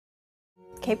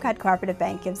Cape Cod Cooperative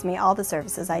Bank gives me all the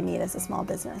services I need as a small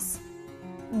business.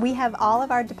 We have all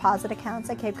of our deposit accounts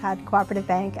at Cape Cod Cooperative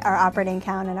Bank, our operating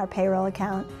account and our payroll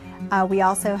account. We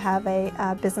also have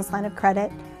a business line of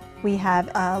credit. We have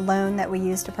a loan that we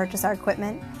use to purchase our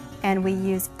equipment, and we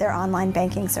use their online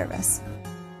banking service.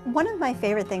 One of my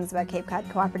favorite things about Cape Cod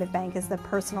Cooperative Bank is the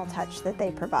personal touch that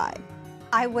they provide.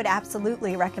 I would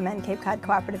absolutely recommend Cape Cod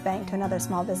Cooperative Bank to another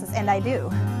small business, and I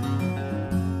do.